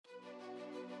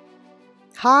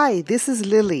Hi, this is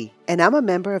Lily, and I'm a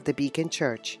member of the Beacon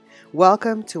Church.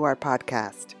 Welcome to our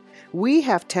podcast. We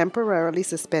have temporarily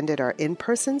suspended our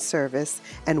in-person service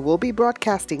and will be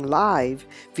broadcasting live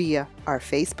via our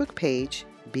Facebook page,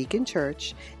 Beacon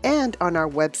Church, and on our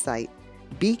website,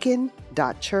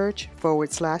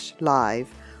 beacon.church/live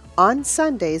on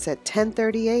Sundays at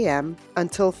 10:30 a.m.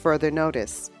 until further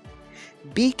notice.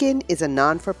 Beacon is a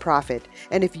non-for-profit,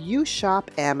 and if you shop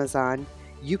Amazon,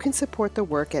 you can support the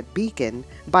work at Beacon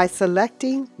by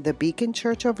selecting the Beacon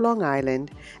Church of Long Island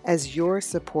as your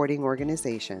supporting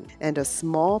organization, and a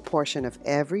small portion of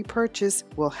every purchase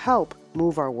will help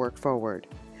move our work forward.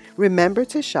 Remember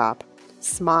to shop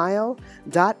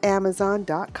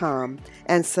smile.amazon.com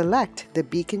and select the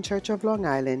Beacon Church of Long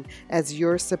Island as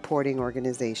your supporting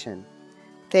organization.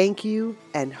 Thank you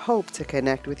and hope to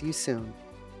connect with you soon.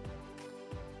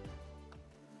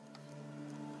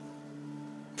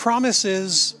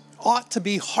 Promises ought to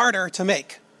be harder to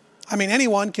make. I mean,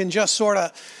 anyone can just sort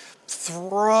of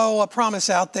throw a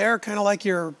promise out there, kind of like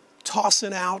you're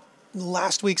tossing out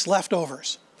last week's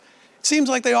leftovers. It seems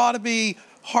like they ought to be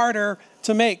harder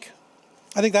to make.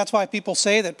 I think that's why people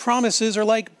say that promises are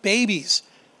like babies.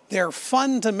 They're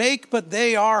fun to make, but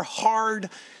they are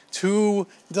hard to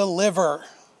deliver.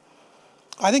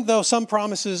 I think, though, some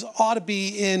promises ought to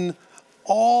be in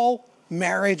all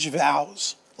marriage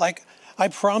vows. Like, I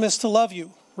promise to love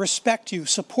you, respect you,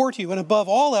 support you, and above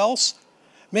all else,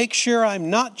 make sure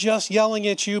I'm not just yelling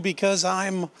at you because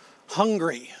I'm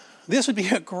hungry. This would be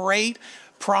a great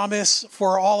promise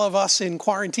for all of us in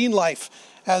quarantine life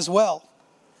as well.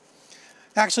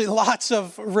 Actually, lots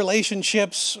of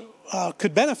relationships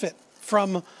could benefit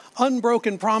from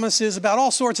unbroken promises about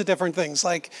all sorts of different things,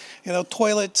 like,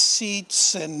 toilet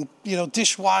seats and,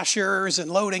 dishwashers and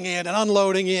loading it and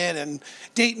unloading it and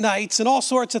date nights and all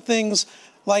sorts of things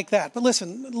like that. But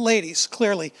listen, ladies,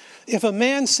 clearly, if a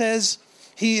man says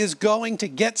he is going to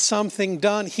get something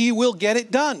done, he will get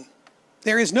it done.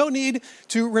 There is no need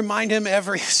to remind him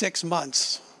every 6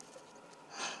 months.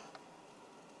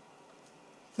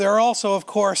 There are also, of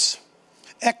course,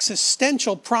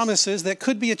 existential promises that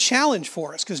could be a challenge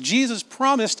for us, because Jesus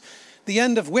promised the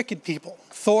end of wicked people.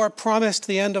 Thor promised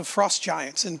the end of frost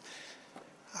giants, and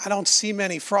I don't see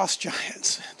many frost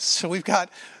giants. So we've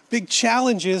got big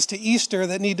challenges to Easter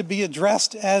that need to be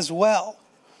addressed as well.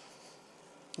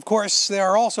 Of course, there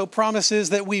are also promises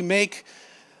that we make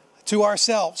to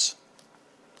ourselves.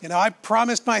 I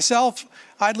promised myself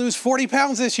I'd lose 40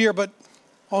 pounds this year, but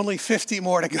only 50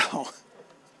 more to go.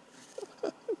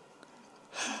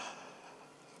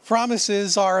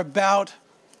 Promises are about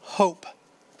hope,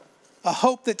 a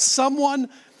hope that someone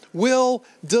will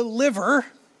deliver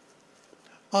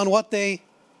on what they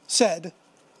said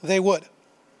they would.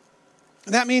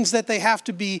 And that means that they have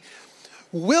to be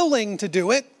willing to do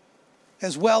it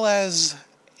as well as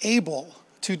able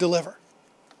to deliver.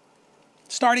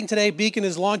 Starting today, Beacon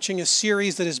is launching a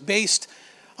series that is based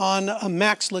on a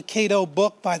Max Lucado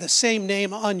book by the same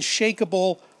name,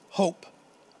 Unshakable Hope.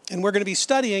 And we're going to be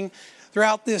studying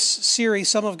throughout this series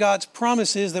some of God's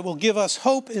promises that will give us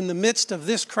hope in the midst of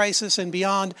this crisis and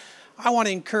beyond. I want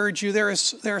to encourage you, there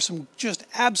are some just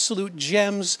absolute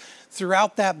gems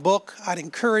throughout that book. I'd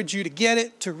encourage you to get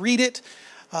it, to read it,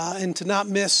 and to not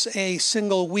miss a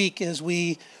single week as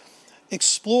we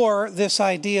explore this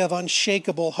idea of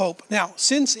unshakable hope. Now,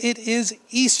 since it is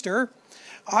Easter,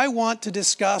 I want to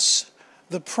discuss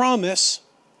the promise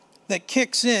that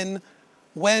kicks in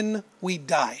when we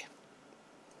die.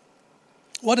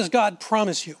 What does God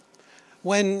promise you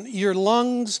when your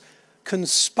lungs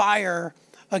conspire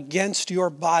against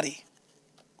your body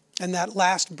and that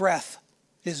last breath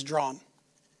is drawn?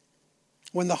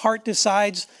 When the heart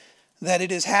decides that it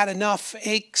has had enough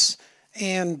aches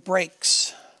and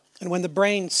breaks, and when the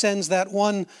brain sends that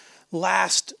one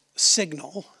last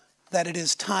signal that it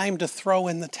is time to throw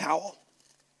in the towel.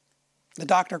 The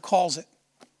doctor calls it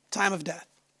time of death,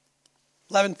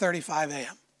 11:35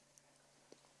 a.m.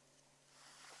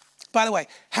 By the way,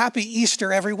 happy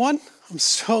Easter, everyone. I'm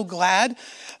so glad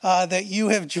that you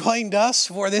have joined us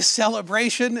for this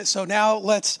celebration. So now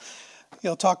let's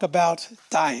talk about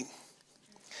dying.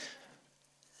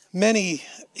 Many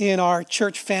in our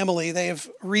church family, they have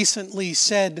recently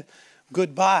said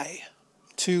goodbye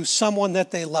to someone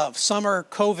that they love. Some are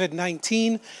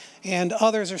COVID-19, and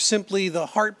others are simply the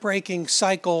heartbreaking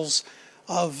cycles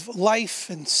of life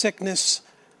and sickness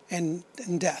and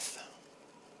death.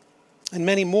 And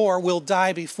many more will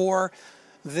die before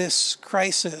this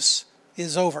crisis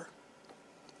is over.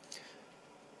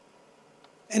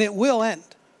 And it will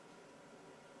end.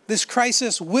 This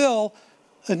crisis will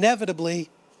inevitably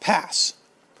pass.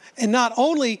 And not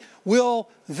only will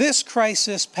this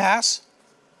crisis pass,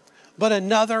 but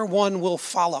another one will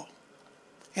follow,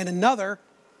 and another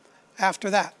after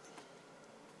that.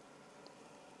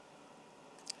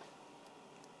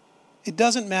 It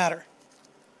doesn't matter.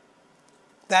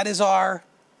 That is our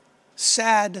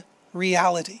sad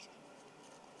reality.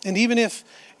 And even if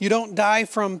you don't die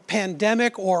from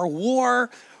pandemic or war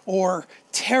or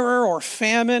terror or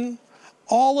famine,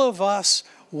 all of us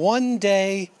one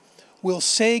day will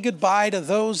say goodbye to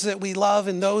those that we love,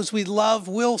 and those we love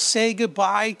will say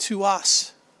goodbye to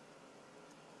us.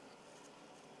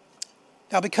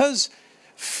 Now, because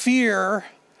fear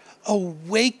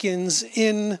awakens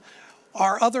in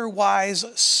our otherwise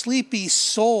sleepy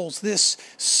souls this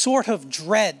sort of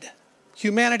dread,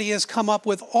 humanity has come up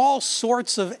with all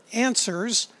sorts of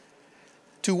answers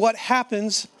to what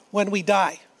happens when we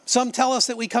die. Some tell us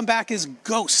that we come back as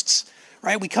ghosts,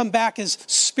 right? We come back as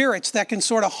spirits that can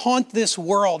sort of haunt this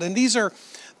world. And these are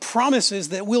promises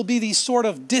that we'll be these sort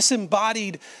of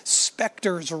disembodied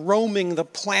specters roaming the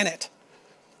planet,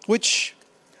 which,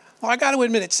 well, I got to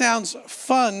admit, it sounds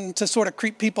fun to sort of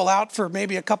creep people out for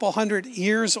maybe a couple hundred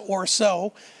years or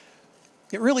so.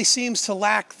 It really seems to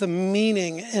lack the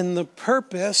meaning and the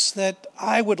purpose that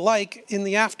I would like in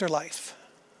the afterlife.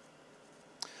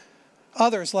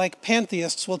 Others, like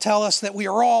pantheists, will tell us that we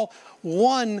are all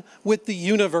one with the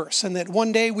universe and that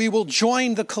one day we will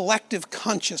join the collective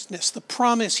consciousness. The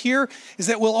promise here is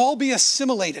that we'll all be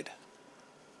assimilated.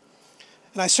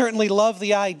 And I certainly love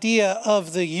the idea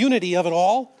of the unity of it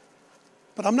all,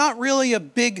 but I'm not really a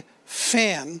big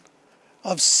fan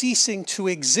of ceasing to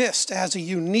exist as a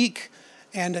unique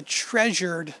and a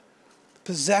treasured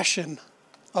possession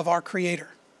of our Creator.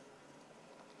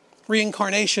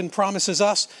 Reincarnation promises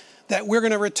us that we're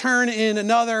going to return in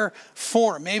another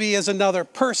form, maybe as another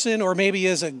person, or maybe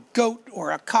as a goat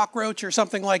or a cockroach or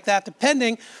something like that,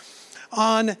 depending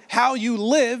on how you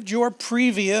lived your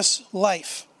previous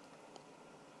life.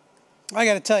 I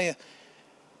got to tell you,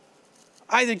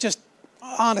 I think just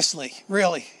honestly,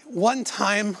 really, one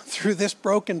time through this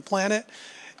broken planet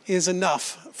is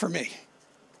enough for me.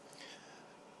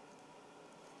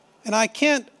 And I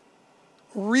can't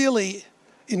really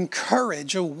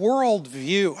encourage a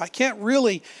worldview. I can't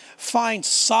really find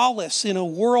solace in a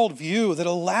worldview that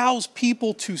allows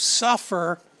people to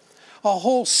suffer a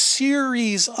whole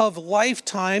series of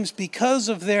lifetimes because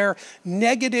of their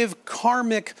negative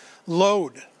karmic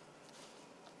load.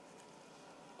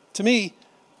 To me,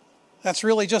 that's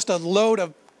really just a load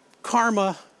of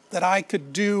karma that I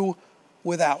could do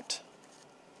without.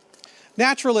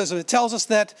 Naturalism, it tells us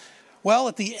that, well,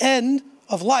 at the end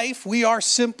of life, we are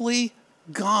simply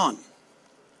gone.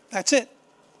 That's it.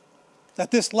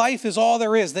 That this life is all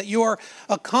there is. That your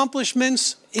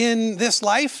accomplishments in this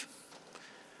life,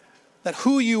 that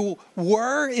who you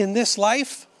were in this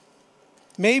life,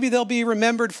 maybe they'll be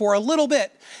remembered for a little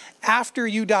bit after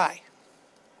you die.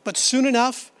 But soon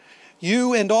enough,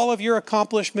 you and all of your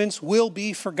accomplishments will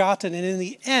be forgotten. And in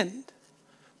the end,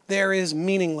 there is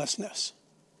meaninglessness.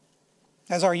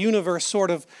 As our universe sort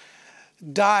of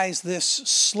dies this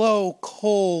slow,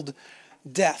 cold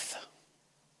death.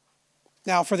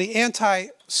 Now, for the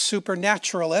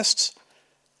anti-supernaturalists,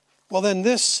 well, then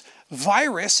this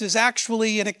virus is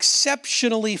actually an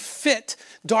exceptionally fit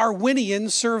Darwinian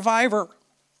survivor.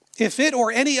 If it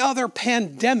or any other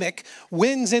pandemic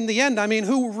wins in the end, I mean,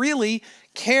 who really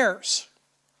cares?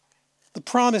 The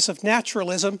promise of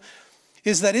naturalism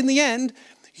is that in the end,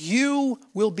 you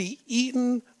will be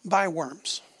eaten by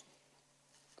worms.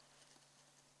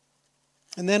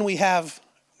 And then we have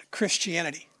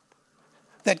Christianity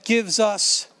that gives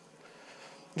us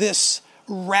this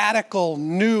radical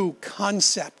new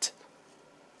concept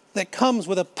that comes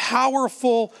with a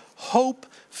powerful,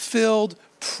 hope-filled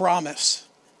promise.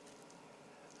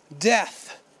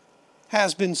 Death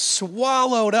has been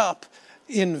swallowed up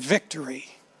in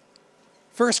victory.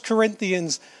 1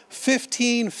 Corinthians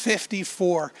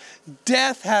 15:54.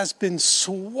 Death has been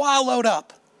swallowed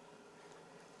up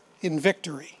in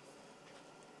victory.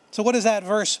 So what does that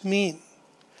verse mean?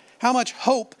 How much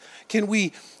hope can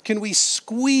we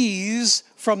squeeze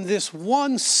from this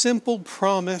one simple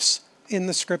promise in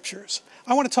the Scriptures?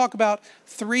 I want to talk about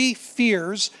 3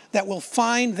 fears that will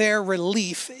find their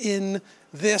relief in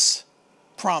this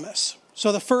promise.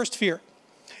 So the first fear,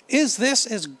 is this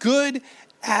as good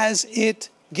as it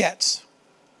gets?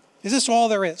 Is this all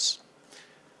there is?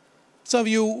 Some of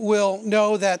you will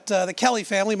know that the Kelly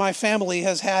family, my family,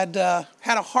 has had a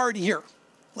hard year.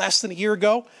 Less than a year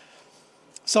ago,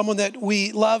 someone that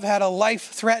we love had a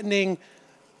life-threatening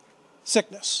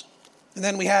sickness. And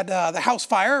then we had the house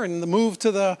fire and the move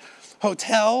to the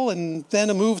hotel and then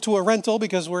a move to a rental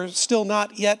because we're still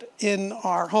not yet in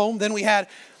our home. Then we had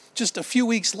just a few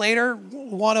weeks later,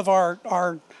 one of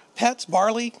our pets,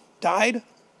 Barley, died.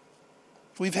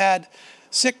 We've had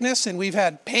sickness and we've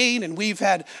had pain and we've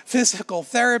had physical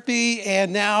therapy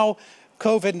and now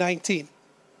COVID-19.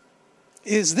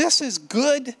 Is this as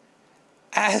good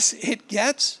as it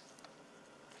gets?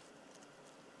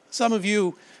 Some of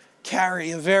you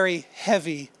carry a very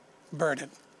heavy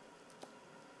burden.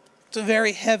 It's a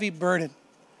very heavy burden.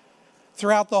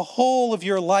 Throughout the whole of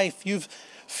your life, you've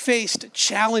faced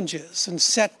challenges and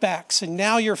setbacks, and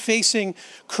now you're facing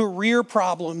career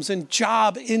problems and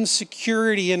job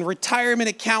insecurity and retirement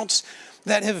accounts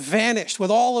that have vanished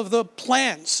with all of the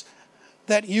plans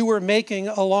that you were making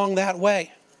along that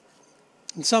way.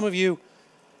 And some of you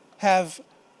have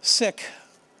sick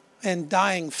and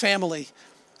dying family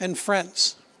and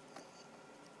friends,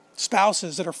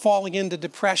 spouses that are falling into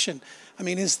depression. I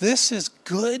mean, is this as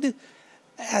good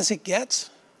as it gets?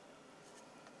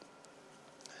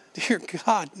 Dear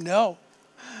God, no.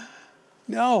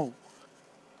 No.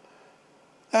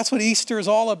 That's what Easter is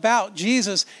all about.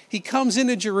 Jesus, he comes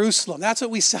into Jerusalem. That's what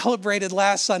we celebrated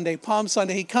last Sunday, Palm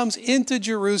Sunday. He comes into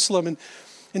Jerusalem,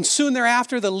 and soon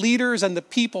thereafter, the leaders and the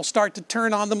people start to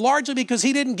turn on them, largely because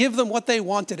he didn't give them what they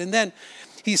wanted. And then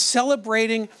he's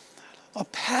celebrating a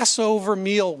Passover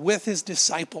meal with his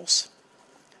disciples.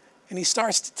 And he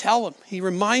starts to tell them, he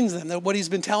reminds them that what he's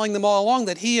been telling them all along,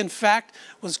 that he, in fact,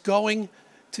 was going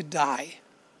to die.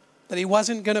 That he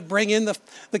wasn't going to bring in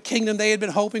the kingdom they had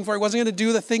been hoping for. He wasn't going to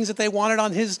do the things that they wanted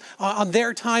on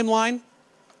their timeline.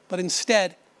 But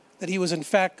instead, that he was, in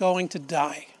fact, going to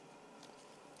die.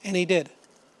 And he did.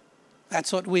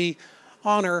 That's what we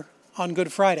honor on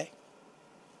Good Friday.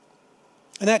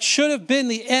 And that should have been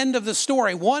the end of the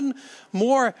story. One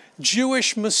more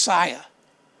Jewish Messiah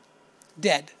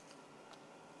dead.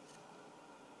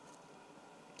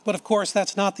 But of course,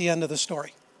 that's not the end of the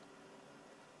story.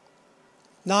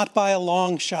 Not by a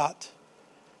long shot.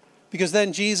 Because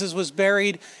then Jesus was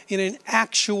buried in an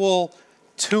actual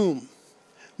tomb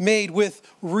made with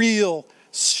real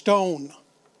stone.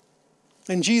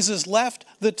 And Jesus left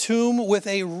the tomb with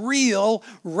a real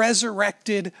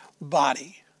resurrected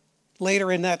body.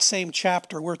 Later in that same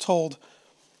chapter, we're told,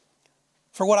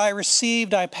 "For what I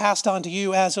received, I passed on to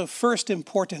you as of first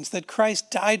importance, that Christ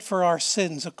died for our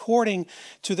sins according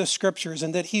to the Scriptures,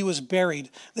 and that he was buried,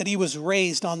 that he was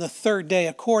raised on the third day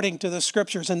according to the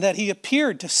Scriptures, and that he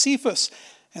appeared to Cephas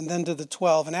and then to the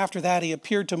 12. And after that, he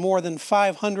appeared to more than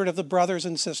 500 of the brothers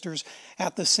and sisters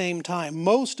at the same time,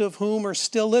 most of whom are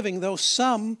still living, though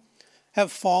some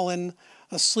have fallen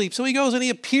asleep." So he goes and he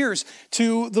appears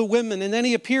to the women, and then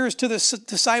he appears to the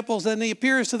disciples, then he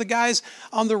appears to the guys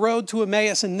on the road to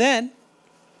Emmaus, and then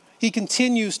he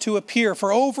continues to appear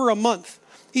for over a month.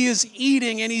 He is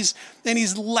eating and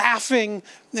he's laughing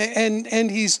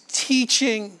and he's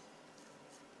teaching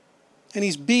and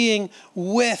he's being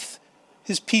with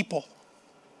his people.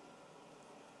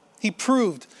 He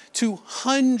proved to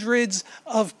hundreds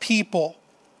of people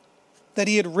that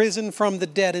he had risen from the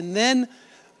dead. And then,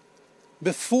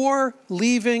 before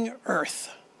leaving earth,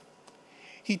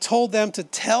 he told them to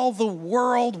tell the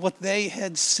world what they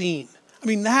had seen. I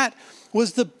mean, that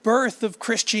was the birth of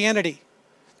Christianity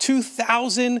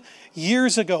 2,000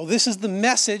 years ago. This is the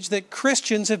message that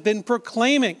Christians have been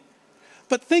proclaiming.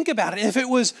 But think about it. If it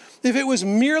was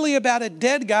merely about a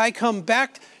dead guy come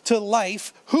back to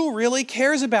life, who really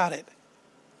cares about it?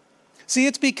 See,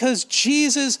 it's because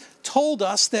Jesus told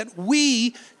us that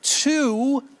we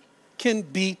too can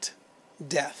beat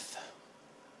death.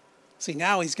 See,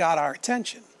 now he's got our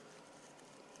attention.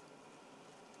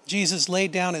 Jesus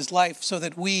laid down his life so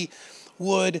that we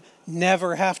would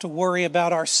never have to worry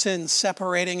about our sins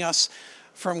separating us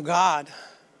from God,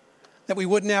 that we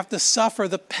wouldn't have to suffer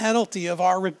the penalty of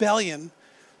our rebellion,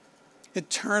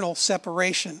 eternal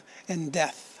separation and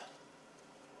death.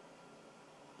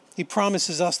 He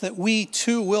promises us that we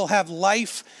too will have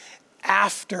life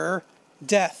after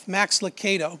death. Max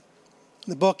Lucado, in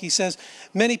the book, he says,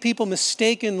 "Many people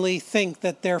mistakenly think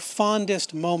that their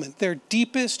fondest moment, their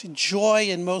deepest joy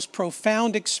and most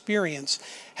profound experience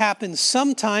happens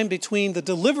sometime between the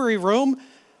delivery room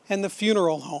and the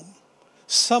funeral home.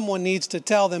 Someone needs to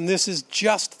tell them this is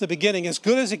just the beginning. As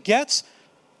good as it gets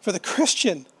for the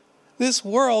Christian, this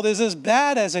world is as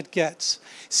bad as it gets."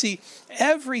 See,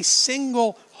 every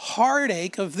single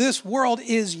heartache of this world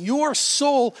is your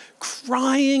soul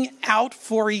crying out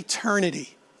for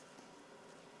eternity,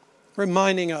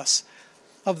 reminding us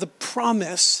of the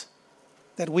promise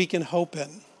that we can hope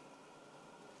in.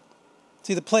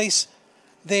 See, the place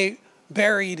they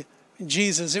buried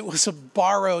Jesus, it was a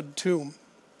borrowed tomb.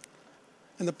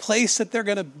 And the place that they're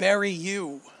going to bury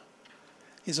you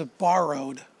is a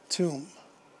borrowed tomb.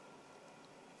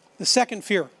 The second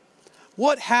fear,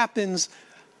 what happens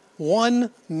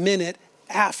 1 minute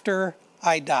after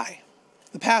I die?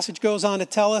 The passage goes on to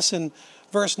tell us in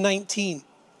verse 19,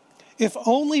 if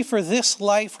only for this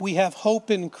life we have hope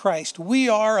in Christ, we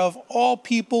are of all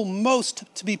people most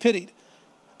to be pitied.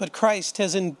 But Christ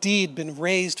has indeed been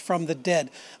raised from the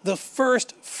dead, the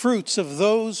first fruits of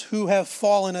those who have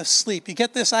fallen asleep. You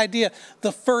get this idea,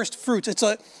 the first fruits.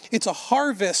 It's a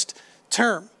harvest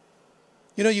term.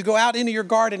 You know, you go out into your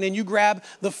garden and you grab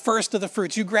the first of the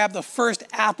fruits. You grab the first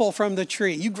apple from the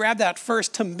tree. You grab that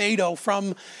first tomato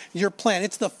from your plant.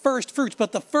 It's the first fruits,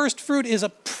 but the first fruit is a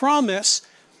promise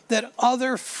that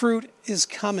other fruit is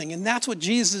coming. And that's what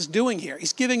Jesus is doing here.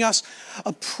 He's giving us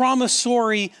a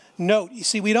promissory note. You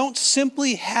see, we don't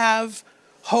simply have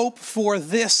hope for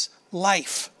this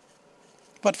life,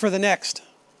 but for the next.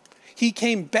 He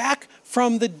came back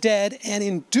from the dead, and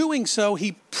in doing so,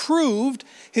 he proved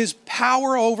his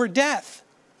power over death.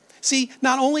 See,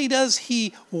 not only does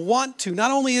he want to, not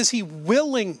only is he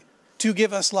willing to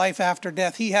give us life after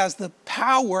death, he has the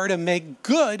power to make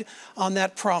good on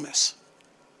that promise.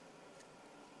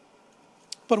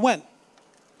 But when?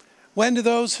 When do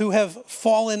those who have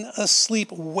fallen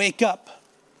asleep wake up?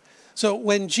 So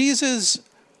when Jesus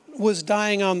was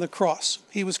dying on the cross,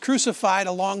 he was crucified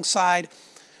alongside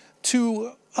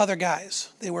two other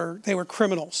guys. They were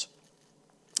criminals.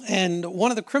 And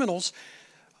one of the criminals,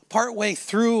 partway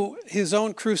through his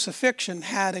own crucifixion,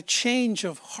 had a change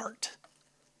of heart.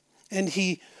 And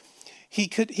he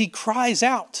cries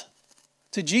out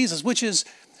to Jesus, which is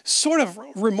sort of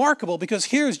remarkable because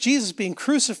here's Jesus being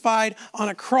crucified on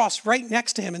a cross right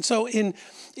next to him. And so in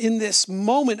this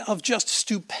moment of just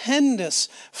stupendous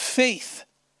faith,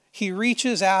 he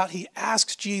reaches out, he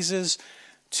asks Jesus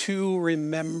to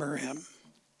remember him.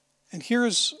 And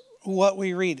here's what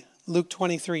we read, Luke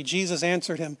 23. Jesus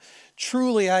answered him,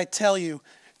 truly I tell you,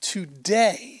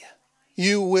 today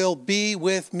you will be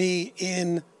with me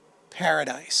in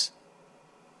paradise.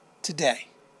 Today.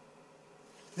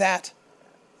 That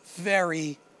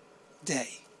very day.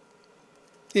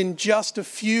 In just a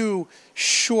few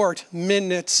short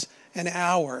minutes and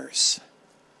hours,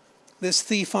 this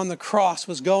thief on the cross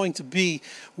was going to be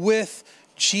with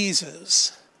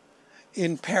Jesus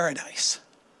in paradise.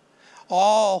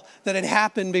 All that had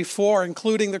happened before,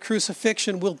 including the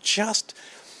crucifixion, will just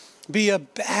be a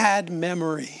bad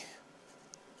memory.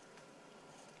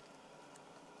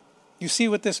 You see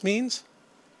what this means?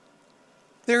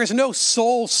 There is no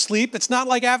soul sleep. It's not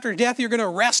like after death you're going to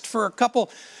rest for a couple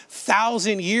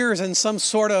thousand years in some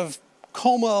sort of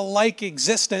coma-like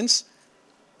existence.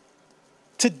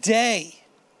 Today,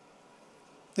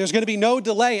 there's going to be no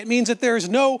delay. It means that there's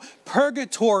no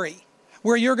purgatory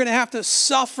where you're going to have to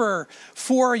suffer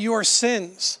for your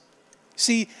sins.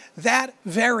 See, that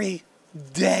very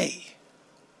day,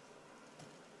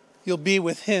 you'll be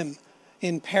with him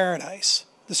in paradise.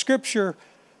 The scripture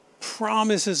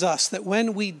promises us that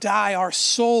when we die, our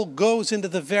soul goes into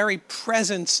the very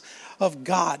presence of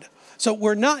God. So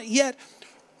we're not yet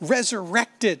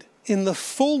resurrected in the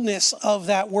fullness of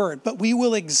that word, but we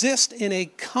will exist in a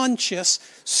conscious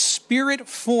spirit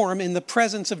form in the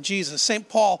presence of Jesus. St.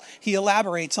 Paul, he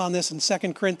elaborates on this in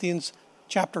 2 Corinthians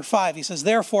chapter 5. He says,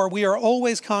 therefore, we are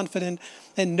always confident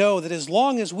and know that as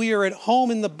long as we are at home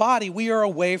in the body, we are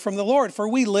away from the Lord, for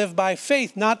we live by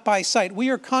faith, not by sight. We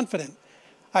are confident,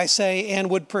 I say, and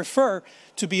would prefer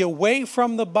to be away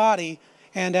from the body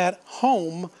and at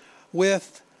home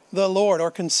with the Lord.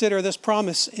 Or consider this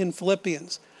promise in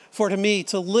Philippians. For to me,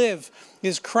 to live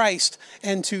is Christ,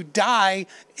 and to die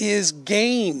is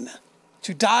gain.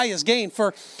 To die is gain.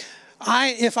 For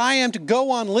if I am to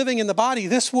go on living in the body,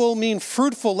 this will mean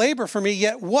fruitful labor for me.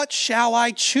 Yet what shall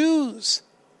I choose?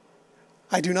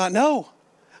 I do not know.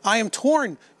 I am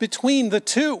torn between the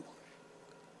two.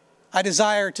 I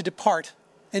desire to depart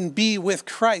and be with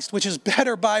Christ, which is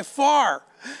better by far.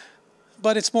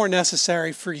 But it's more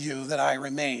necessary for you that I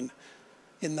remain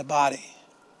in the body.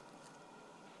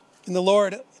 In The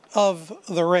Lord of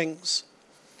the Rings,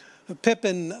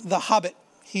 Pippin the Hobbit,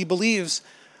 he believes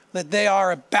that they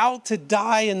are about to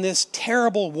die in this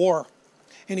terrible war.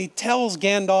 And he tells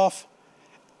Gandalf,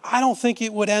 I don't think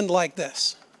it would end like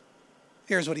this.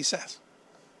 Here's what he says.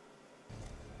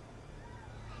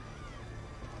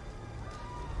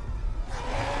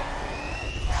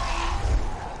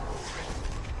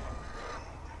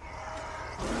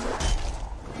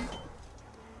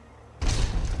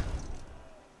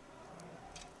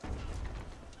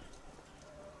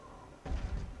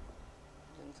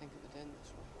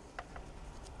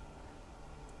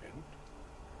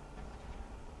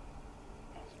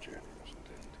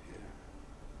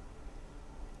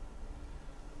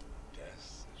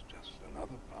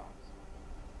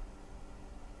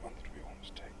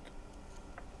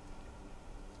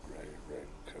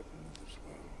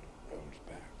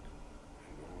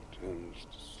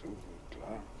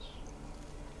 hearts.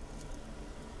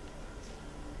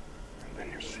 And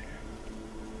then you see it.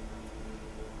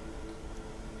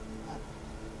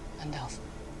 And else?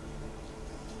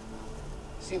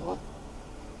 See what?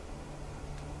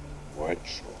 White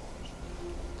shores.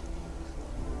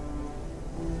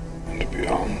 And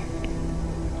beyond,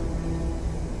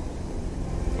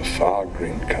 a far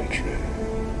green country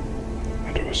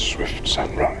under a swift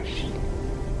sunrise.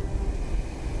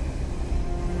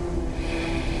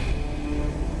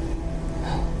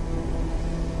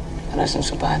 That isn't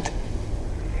so bad.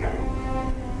 No.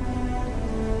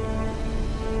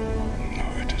 No,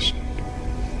 it isn't.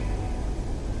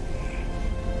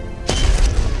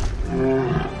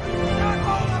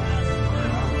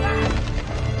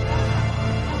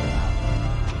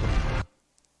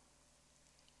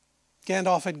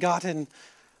 Gandalf had gotten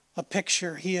a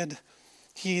picture. He had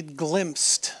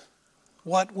glimpsed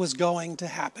what was going to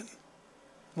happen,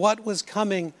 what was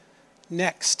coming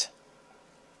next.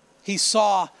 He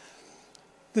saw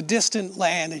the distant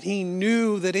land and he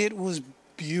knew that it was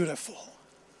beautiful.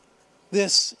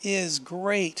 This is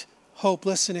great hope.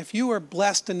 Listen, if you are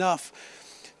blessed enough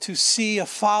to see a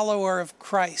follower of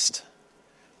Christ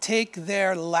take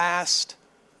their last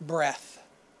breath,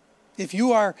 if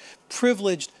you are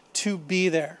privileged to be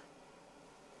there,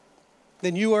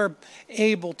 then you are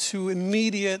able to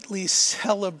immediately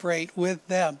celebrate with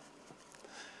them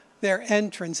their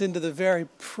entrance into the very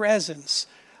presence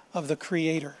of the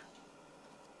Creator.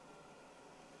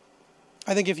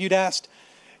 I think if you'd asked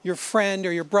your friend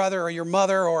or your brother or your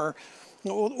mother or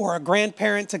a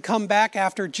grandparent to come back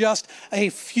after just a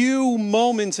few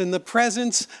moments in the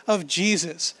presence of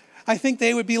Jesus, I think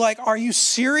they would be like, "Are you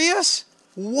serious?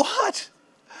 What?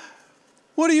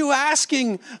 What are you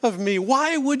asking of me?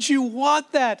 Why would you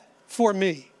want that for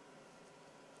me?"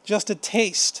 Just a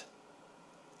taste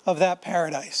of that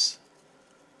paradise.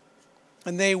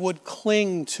 And they would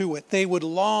cling to it. They would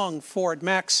long for it.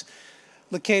 Max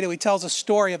Lucado, he tells a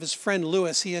story of his friend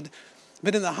Lewis. He had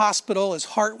been in the hospital. His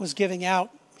heart was giving out.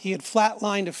 He had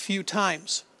flatlined a few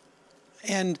times.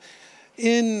 And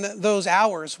in those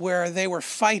hours where they were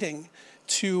fighting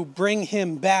to bring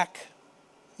him back,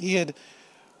 he had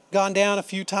gone down a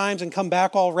few times and come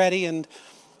back already. And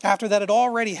after that had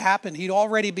already happened, he'd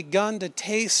already begun to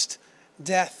taste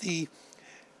death. He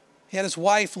had his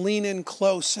wife lean in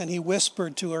close and he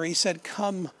whispered to her, he said,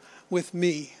 "Come with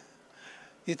me.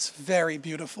 It's very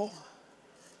beautiful.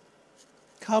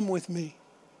 Come with me."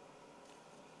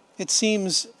 It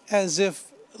seems as if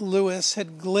Lewis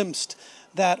had glimpsed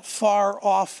that far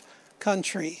off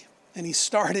country and he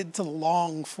started to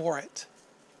long for it.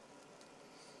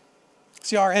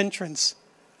 See, our entrance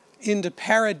into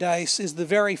paradise is the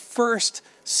very first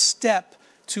step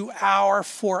to our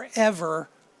forever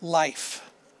life.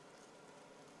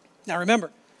 Now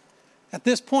remember, at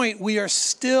this point, we are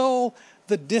still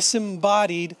the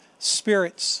disembodied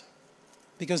spirits,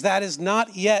 because that is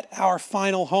not yet our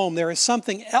final home. There is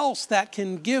something else that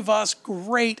can give us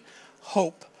great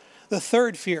hope. The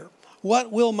third fear: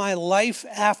 what will my life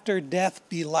after death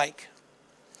be like?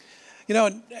 You know,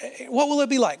 what will it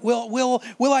be like?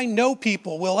 Will I know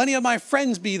people? Will any of my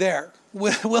friends be there?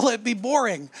 Will it be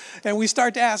boring? And we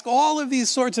start to ask all of these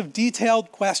sorts of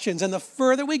detailed questions. And the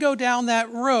further we go down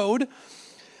that road,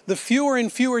 the fewer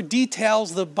and fewer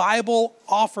details the Bible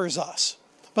offers us.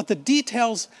 But the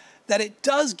details that it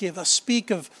does give us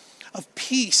speak of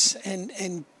peace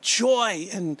and joy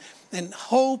and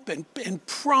hope and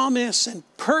promise and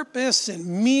purpose and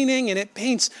meaning. And it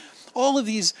paints all of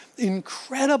these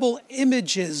incredible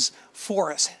images for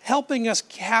us, helping us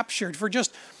capture for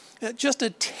just a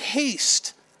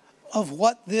taste of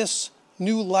what this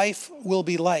new life will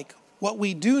be like. What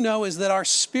we do know is that our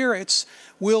spirits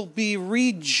will be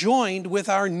rejoined with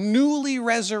our newly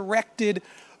resurrected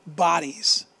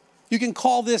bodies. You can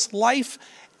call this life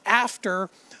after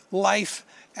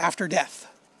death.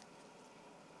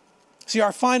 See,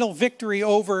 our final victory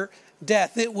over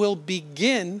death, it will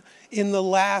begin in the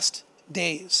last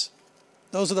days.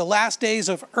 Those are the last days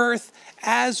of earth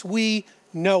as we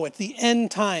know it, the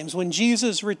end times, when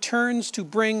Jesus returns to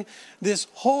bring this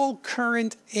whole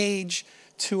current age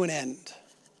to an end.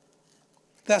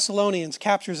 Thessalonians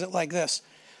captures it like this: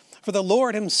 "For the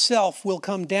Lord himself will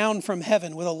come down from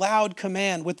heaven with a loud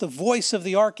command, with the voice of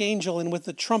the archangel and with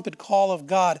the trumpet call of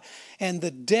God, and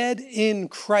the dead in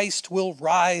Christ will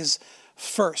rise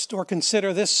first." Or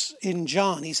consider this in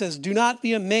John. He says, "Do not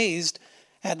be amazed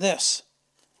at this,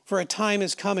 for a time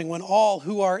is coming when all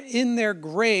who are in their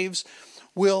graves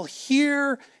will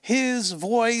hear his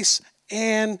voice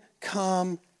and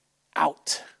come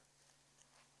out."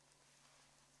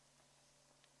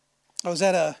 I was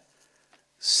at a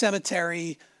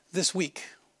cemetery this week.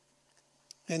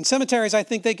 And cemeteries, I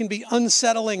think they can be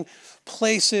unsettling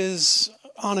places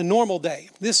on a normal day.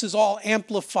 This is all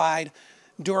amplified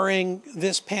during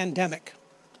this pandemic.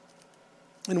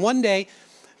 And one day,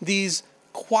 these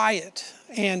quiet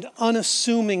and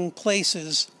unassuming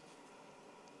places,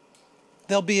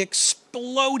 they'll be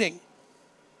exploding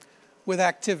with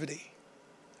activity.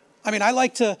 I mean, I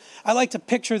like to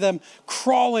picture them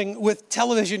crawling with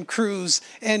television crews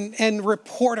and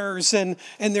reporters, and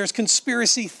there's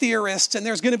conspiracy theorists, and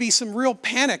there's going to be some real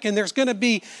panic, and there's going to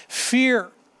be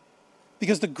fear,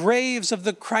 because the graves of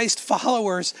the Christ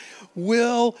followers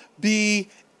will be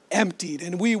emptied,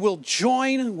 and we will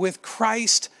join with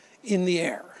Christ in the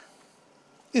air.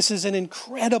 This is an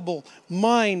incredible,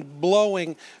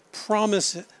 mind-blowing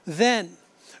promise. Then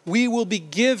we will be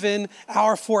given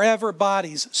our forever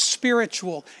bodies,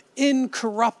 spiritual,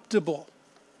 incorruptible,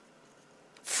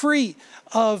 free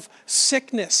of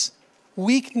sickness,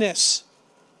 weakness,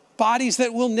 bodies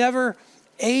that will never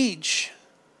age.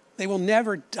 They will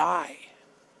never die.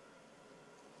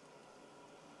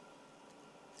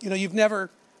 You know, you've never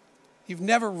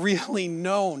really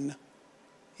known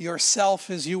yourself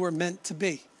as you were meant to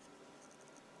be.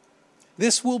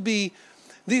 This will be,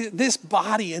 this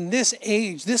body and this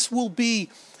age, this will be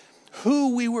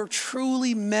who we were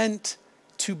truly meant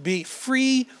to be,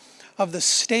 free of the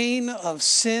stain of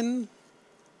sin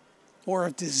or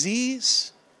of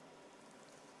disease.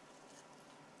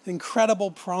 Incredible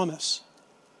promise.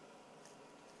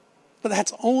 But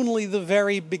that's only the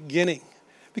very beginning,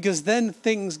 because then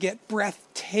things get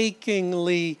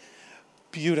breathtakingly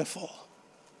beautiful.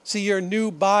 See, your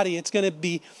new body, it's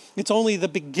only the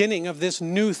beginning of this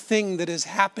new thing that is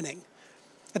happening.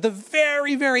 At the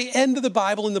very, very end of the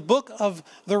Bible, in the book of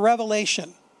the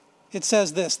Revelation, it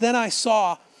says this: "Then I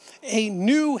saw a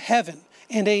new heaven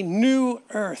and a new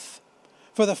earth.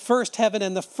 For the first heaven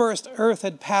and the first earth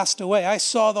had passed away. I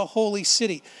saw the holy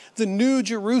city, the new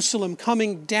Jerusalem,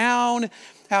 coming down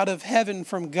out of heaven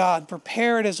from God,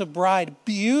 prepared as a bride,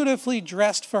 beautifully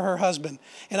dressed for her husband.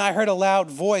 And I heard a loud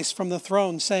voice from the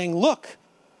throne saying, 'Look,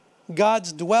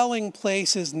 God's dwelling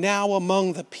place is now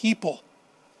among the people,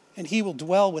 and he will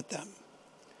dwell with them.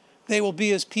 They will be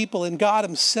his people, and God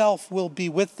himself will be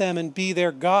with them and be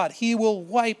their God. He will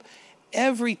wipe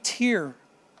every tear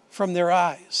from their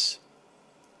eyes.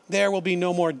 There will be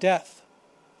no more death,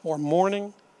 or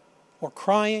mourning, or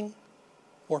crying,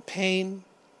 or pain,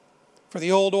 for the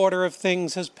old order of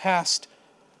things has passed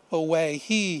away.'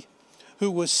 He who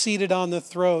was seated on the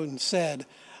throne said,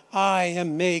 'I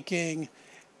am making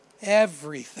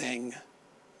everything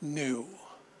new.'"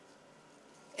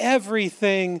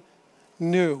 Everything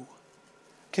new.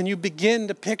 Can you begin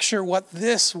to picture what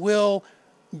this will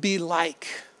be like?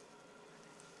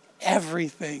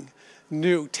 Everything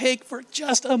new. Take for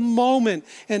just a moment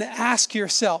and ask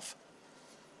yourself,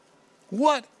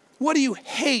 what do you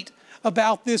hate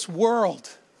about this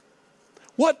world?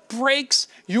 What breaks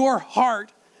your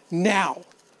heart now?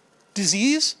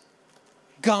 Disease?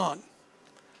 Gone.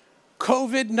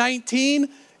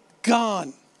 COVID-19?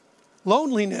 Gone.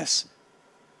 Loneliness?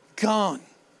 Gone.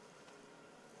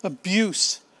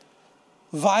 Abuse,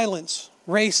 violence,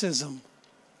 racism?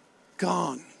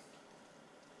 Gone.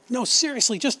 No,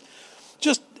 seriously, just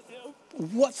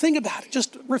think about it.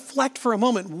 Just reflect for a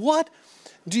moment. What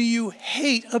do you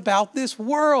hate about this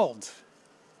world?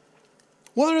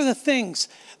 What are the things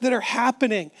that are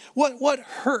happening? What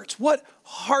hurts? What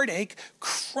heartache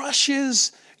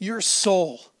crushes your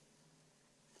soul?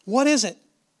 What is it?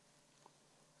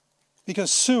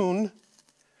 Because soon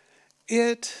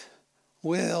it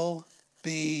will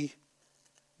be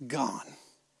gone.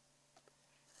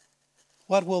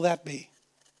 What will that be?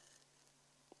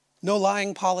 No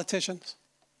lying politicians?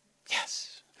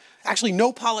 Yes. Actually,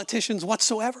 no politicians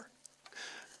whatsoever.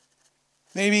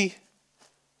 Maybe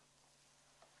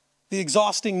the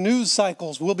exhausting news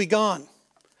cycles will be gone.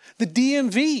 The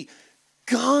DMV,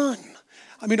 gone.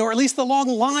 Or at least the long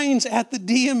lines at the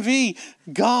DMV,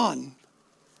 gone.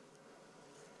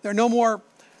 There are no more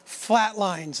flat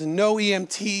lines and no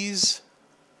EMTs.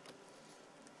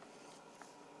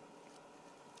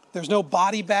 There's no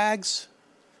body bags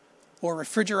or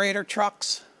refrigerator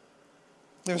trucks.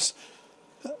 There's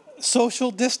social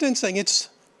distancing. It's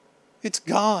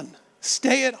gone.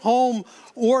 Stay-at-home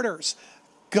orders,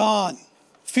 gone.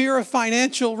 Fear of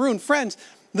financial ruin. Friends,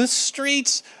 the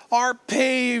streets are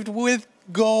paved with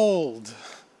gold.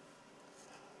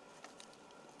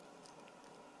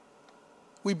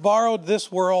 We borrowed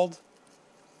this world.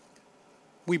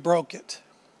 We broke it.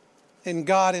 And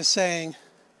God is saying,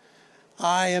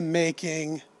 "I am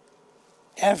making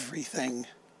everything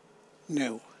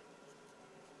new."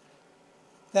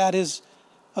 That is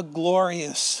a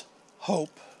glorious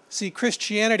hope. See,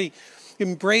 Christianity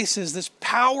embraces this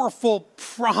powerful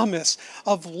promise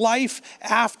of life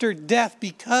after death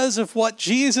because of what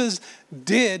Jesus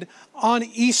did on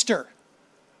Easter.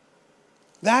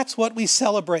 That's what we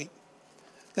celebrate,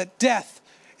 that death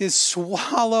is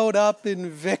swallowed up in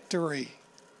victory.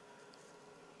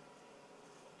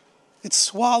 It's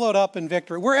swallowed up in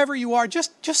victory. Wherever you are,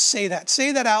 just say that.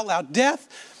 Say that out loud. Death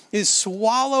is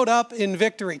swallowed up in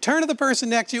victory. Turn to the person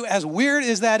next to you, as weird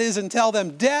as that is, and tell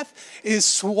them death is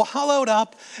swallowed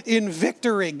up in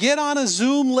victory. Get on a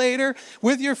Zoom later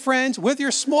with your friends, with your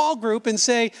small group, and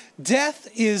say, death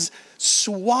is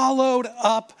swallowed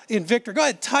up in victory. Go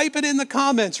ahead, type it in the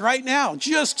comments right now.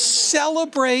 Just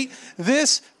celebrate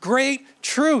this great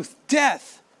truth.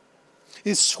 Death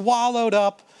is swallowed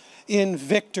up in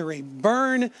victory.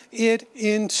 Burn it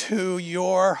into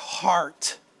your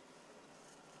heart.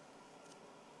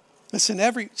 Listen,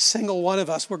 every single one of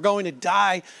us, we're going to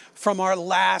die from our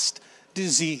last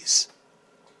disease.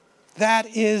 That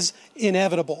is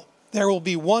inevitable. There will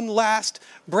be one last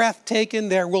breath taken.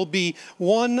 There will be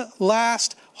one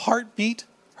last heartbeat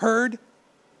heard.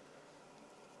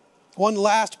 One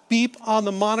last beep on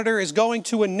the monitor is going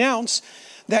to announce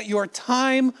that your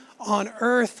time on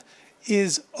earth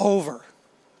is over.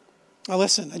 Now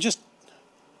listen,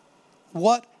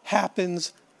 what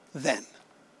happens then?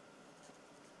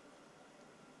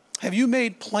 Have you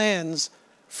made plans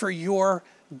for your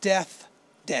death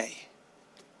day?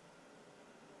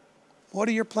 What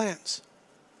are your plans?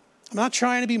 I'm not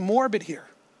trying to be morbid here.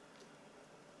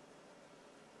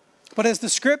 But as the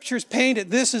scriptures paint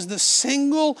it, this is the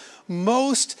single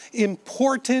most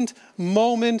important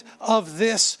moment of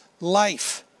this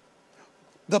life.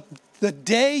 The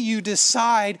day you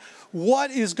decide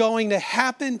what is going to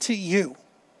happen to you.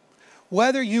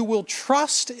 Whether you will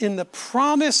trust in the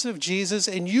promise of Jesus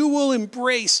and you will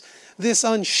embrace this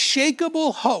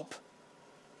unshakable hope,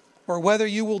 or whether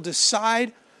you will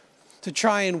decide to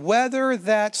try and weather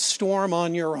that storm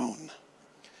on your own.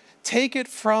 Take it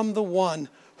from the one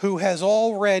who has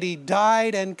already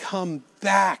died and come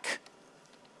back.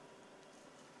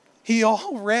 He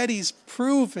already's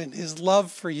proven his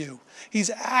love for you. He's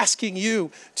asking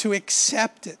you to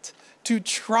accept it, to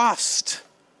trust,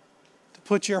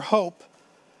 put your hope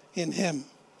in him.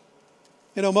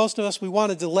 You know, most of us, we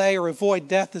want to delay or avoid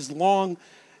death as long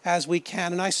as we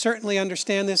can. And I certainly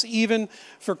understand this even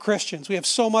for Christians. We have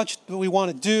so much that we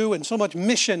want to do and so much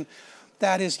mission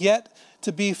that is yet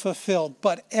to be fulfilled.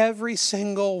 But every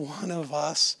single one of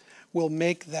us will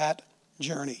make that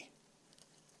journey.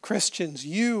 Christians,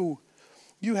 you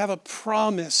have a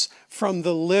promise from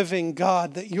the living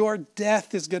God that your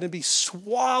death is going to be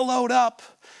swallowed up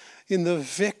in the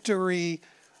victory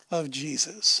of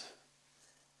Jesus.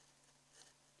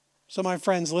 So my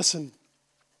friends, listen.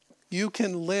 You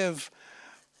can live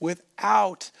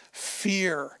without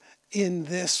fear in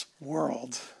this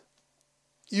world.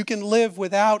 You can live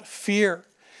without fear.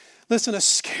 Listen, a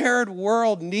scared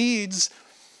world needs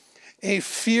a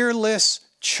fearless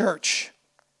church.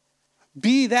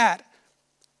 Be that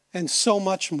and so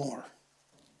much more.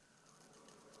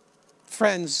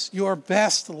 Friends, your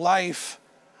best life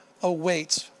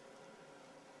awaits.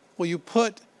 Will you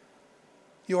put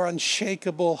your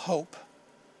unshakable hope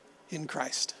in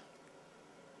Christ?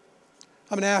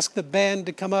 I'm going to ask the band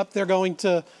to come up. They're going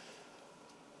to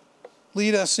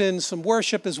lead us in some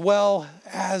worship as well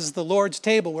as the Lord's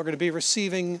table. We're going to be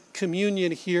receiving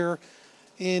communion here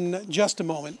in just a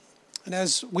moment. And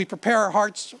as we prepare our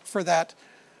hearts for that,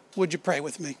 would you pray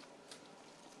with me?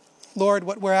 Lord,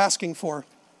 what we're asking for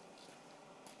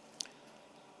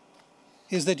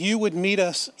is that you would meet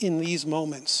us in these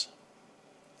moments.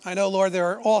 I know, Lord, there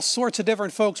are all sorts of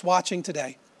different folks watching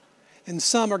today. And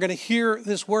some are going to hear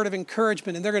this word of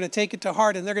encouragement and they're going to take it to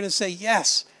heart and they're going to say,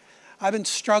 yes, I've been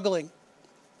struggling.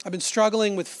 I've been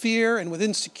struggling with fear and with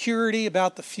insecurity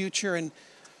about the future, and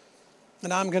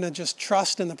I'm going to just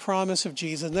trust in the promise of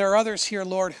Jesus. And there are others here,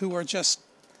 Lord, who are just,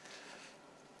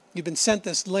 you've been sent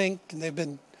this link and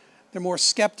they're more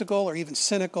skeptical or even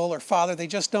cynical, or Father, they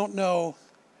just don't know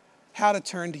how to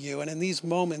turn to you. And in these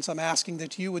moments, I'm asking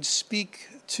that you would speak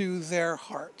to their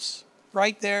hearts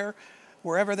right there,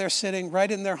 wherever they're sitting, right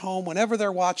in their home, whenever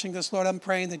they're watching this, Lord, I'm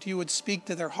praying that you would speak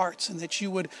to their hearts and that you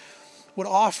would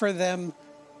offer them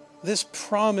this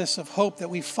promise of hope that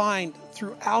we find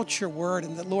throughout your word,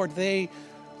 and that, Lord, they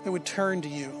would turn to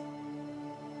you.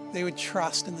 They would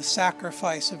trust in the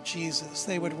sacrifice of Jesus.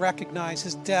 They would recognize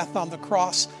his death on the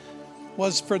cross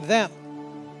was for them,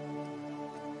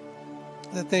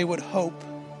 that they would hope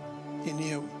in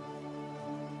you.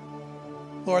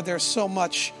 Lord, there's so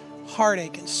much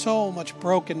heartache and so much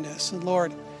brokenness. And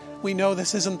Lord, we know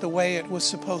this isn't the way it was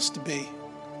supposed to be.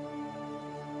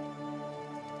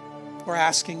 We're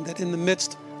asking that in the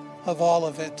midst of all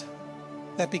of it,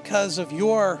 that because of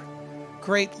your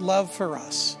great love for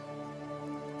us,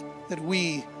 that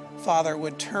we, Father,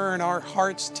 would turn our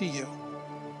hearts to you,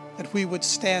 that we would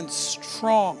stand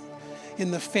strong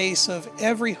in the face of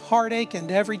every heartache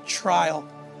and every trial,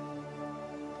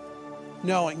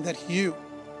 knowing that you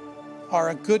are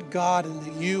a good God and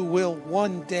that you will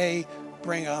one day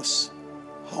bring us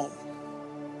home.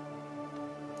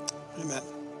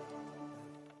 Amen.